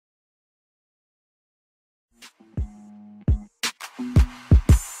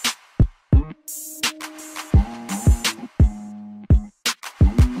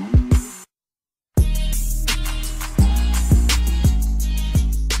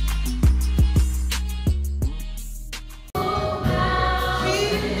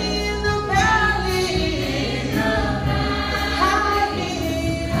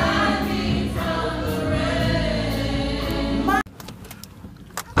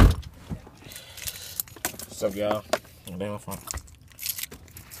What's up, y'all? Oh, damn, my phone.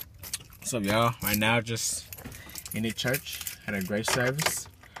 What's up, y'all? Right now, just in the church. Had a great service.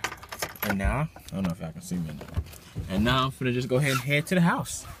 And now, I don't know if y'all can see me now. And now I'm finna just go ahead and head to the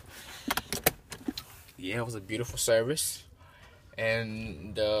house. Yeah, it was a beautiful service.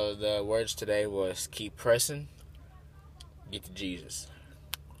 And the words today was keep pressing, get to Jesus.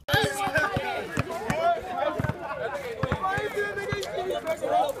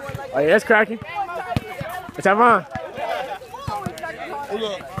 Oh yeah, that's cracking. What's that on?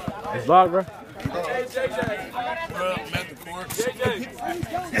 It's vlog, bro.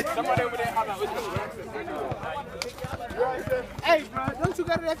 Hey, bro, don't you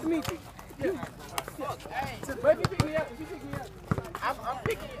got it after me? Baby, pick me up. You pick me up. I'm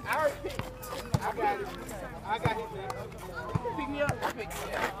picking. I already picked. I got it. I got it, man. Pick me up. I pick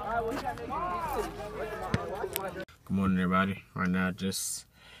you up. All right, well, you got to. Good morning, everybody. Right now,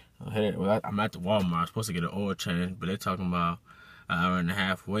 I'm at the Walmart. I'm supposed to get an oil change, but they're talking about an hour and a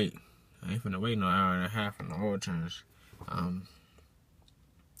half wait. I ain't finna wait no hour and a half for the oil change.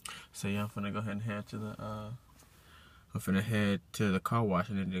 So yeah, I'm finna go ahead and head to the car wash.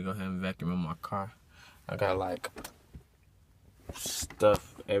 I need to go ahead and vacuum in my car. I got like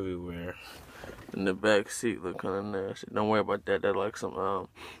stuff everywhere in the back seat. Look kind of nasty. Don't worry about that. That's like some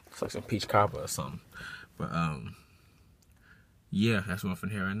it's like some peach cobbler or something. But yeah, that's what I'm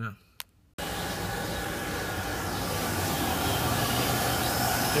finna hear right now.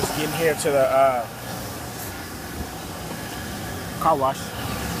 Just getting here to the car wash.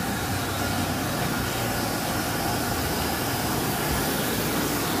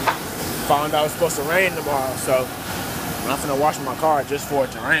 Found out it was supposed to rain tomorrow, so I'm finna wash my car just for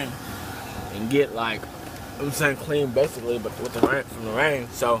it to rain and get like, I'm saying clean basically, but with the rain from the rain.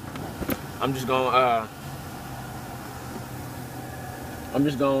 So I'm just gonna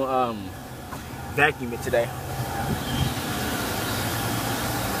vacuum it today.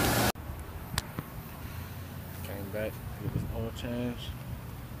 Came back, get this oil change.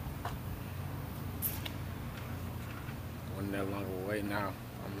 Wasn't that long of a wait now.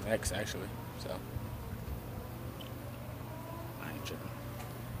 I'm next actually, so I ain't tripping.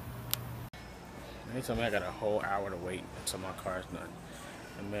 They told me I got a whole hour to wait until my car's done.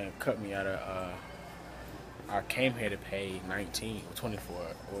 And man cut me out of I came here to pay 19 or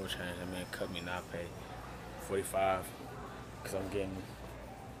 24 oil change. And man cut me, now I pay 45 because I'm getting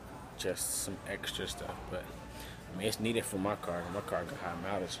just some extra stuff. But I mean, it's needed for my car. My car got high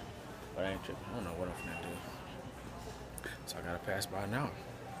mileage, but I ain't tripping. I don't know what I'm gonna do. So I gotta pass by now.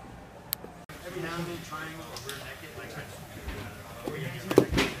 Every now and then, triangle over naked, like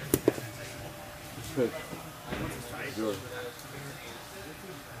good. Good.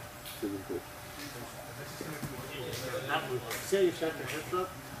 Say you shut your hips up?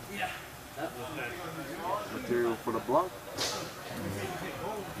 Yeah. Material for the block?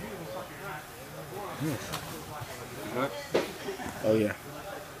 Good? Oh yeah.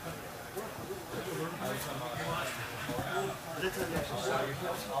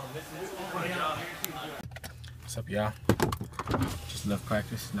 What's up, y'all? Just left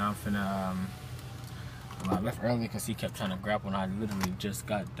practice. Now I'm finna well, I left early because he kept trying to grapple and I literally just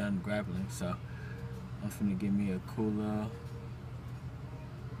got done grappling, so I'm finna give me a cooler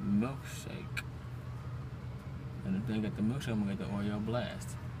milkshake. And if I get the milkshake, I'm gonna get the Oreo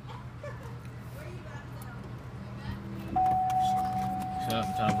Blast. Shut up,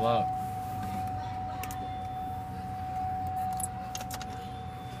 I'm trying to vlog.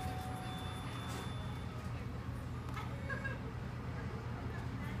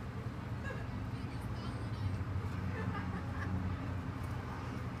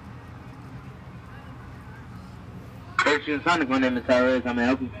 Sonic, my name is Tyrese. How may I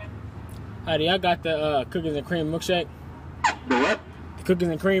help you? Howdy, I got the cookies and cream milkshake. The what? The cookies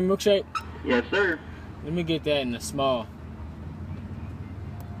and cream milkshake. Yes, sir. Let me get that in the small.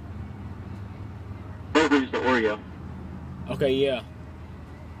 Those are just the Oreo. Okay, yeah.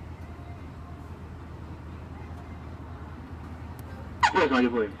 What else can I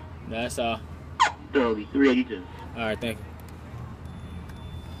get for you? That's all. Totally, $3.82. All right, thank you.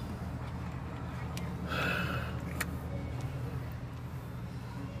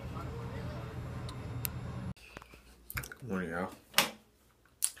 Good morning, y'all.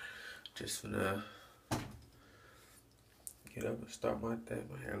 Just gonna get up and start my day.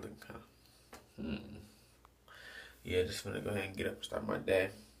 My hair looking kind of. Yeah, just gonna go ahead and get up and start my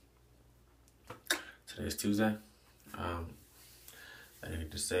day. Today's Tuesday. I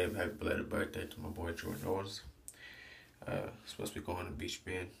need to say happy belated birthday to my boy Jordan Owens. Supposed to be going to Beach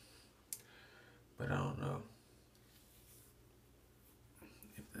Bend, but I don't know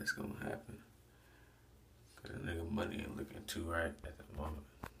if that's gonna happen. the nigga money ain't looking too right at the moment.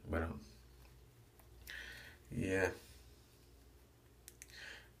 But yeah.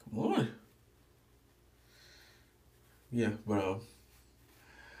 Come on. Yeah, but I'm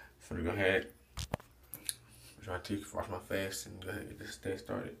gonna go ahead, try to wash my face and go ahead and get this day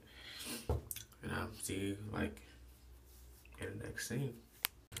started. And I'll see you like in the next scene.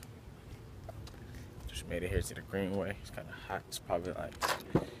 Just made it here to the Greenway. It's kind of hot. It's probably like,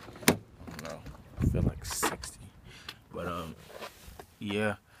 I don't know, I feel like 60. But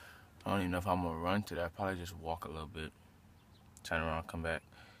yeah, I don't even know if I'm gonna run today. I'll probably just walk a little bit, turn around, come back.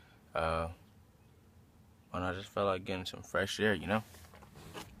 And I just felt like getting some fresh air, you know?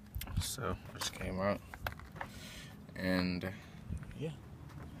 So I just came out, and yeah,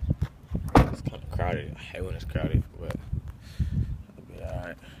 it's kind of crowded. I hate when it's crowded, but it'll be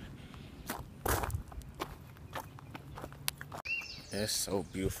alright. It's so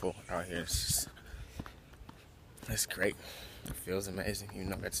beautiful out here. It's great. It feels amazing. You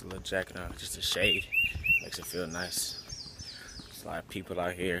know, got a little jacket on, just a shade makes it feel nice. There's a lot of people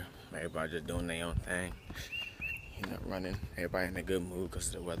out here. Everybody just doing their own thing. You know, running. Everybody in a good mood because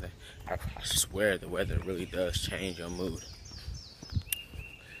of the weather. I swear the weather really does change your mood.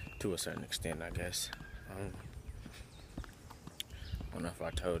 To a certain extent, I guess. I don't know if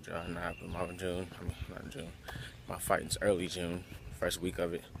I told y'all or not, but not June. My fighting's early June, first week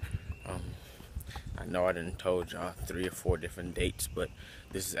of it. I know I didn't told y'all 3 or 4 different dates, but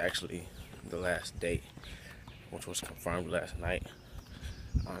this is actually the last date, which was confirmed last night.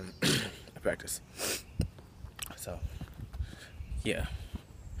 I practice. So, yeah,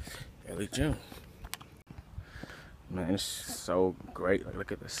 early June. Man, it's so great. Like,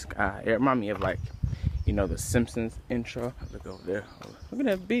 look at the sky. It reminds me of, like, you know, the Simpsons intro. Look over there. Look at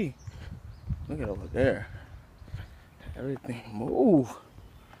that bee. Look at over there. Everything move.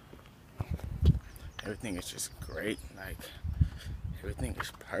 Everything is just great. Like, everything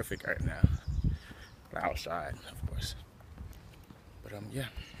is perfect right now. Outside, of course. But yeah.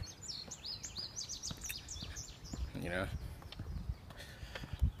 You know,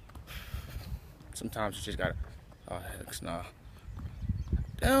 sometimes you just gotta, oh heck nah.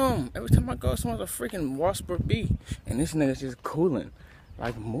 Damn, every time I go, someone's a freaking wasp or bee, and this nigga's just cooling.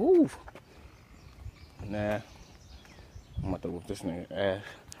 Like, move. Nah, I'm about to whoop this nigga ass.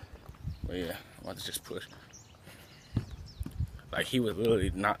 But yeah, I'm about to just push. Like, he was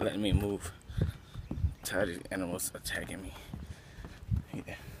literally not letting me move. Tired of these animals attacking me.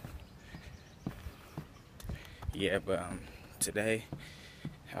 Yeah. Yeah, but today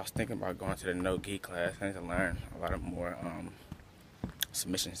I was thinking about going to the no-gi class. I need to learn a lot of more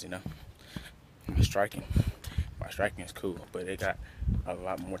submissions, you know. My striking is cool, but it got a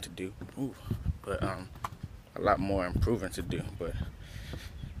lot more to do. Ooh, but a lot more improving to do. But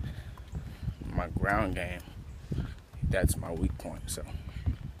my ground game, that's my weak point. So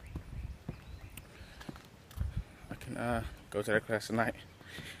I can go to that class tonight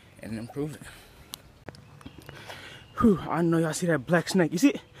and improve it. Whew, I know y'all see that black snake. You see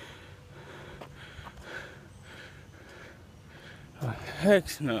it? Oh,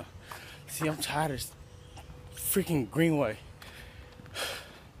 heck no. See, I'm tired of this freaking Greenway.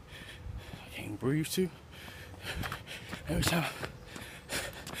 I can't breathe too. Every time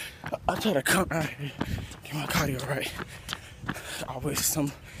I try to come out here, get my cardio right, always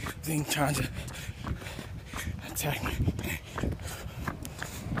something trying to attack me.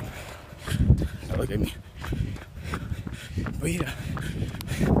 Now look at me. But yeah,